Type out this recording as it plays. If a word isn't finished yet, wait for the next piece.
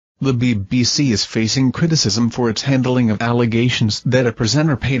The BBC is facing criticism for its handling of allegations that a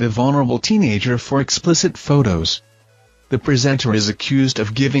presenter paid a vulnerable teenager for explicit photos. The presenter is accused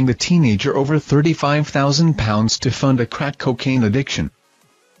of giving the teenager over £35,000 to fund a crack cocaine addiction.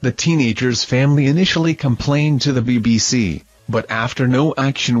 The teenager's family initially complained to the BBC, but after no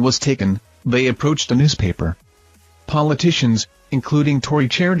action was taken, they approached a newspaper. Politicians, including Tory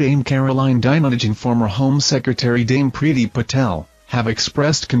chair Dame Caroline Dinenage and former Home Secretary Dame Priti Patel, have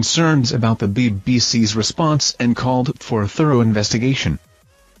expressed concerns about the BBC's response and called for a thorough investigation.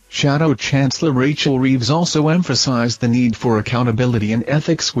 Shadow Chancellor Rachel Reeves also emphasised the need for accountability and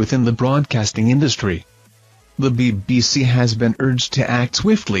ethics within the broadcasting industry. The BBC has been urged to act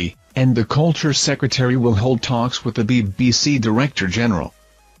swiftly, and the Culture Secretary will hold talks with the BBC Director General.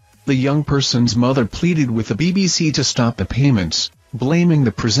 The young person's mother pleaded with the BBC to stop the payments, blaming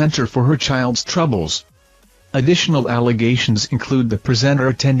the presenter for her child's troubles. Additional allegations include the presenter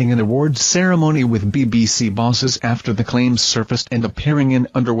attending an awards ceremony with BBC bosses after the claims surfaced and appearing in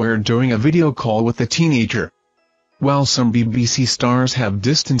underwear during a video call with the teenager. While some BBC stars have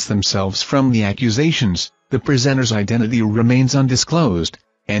distanced themselves from the accusations, the presenter's identity remains undisclosed,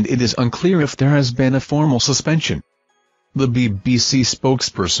 and it is unclear if there has been a formal suspension. The BBC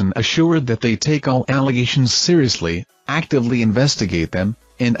spokesperson assured that they take all allegations seriously, actively investigate them,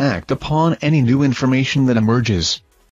 and act upon any new information that emerges.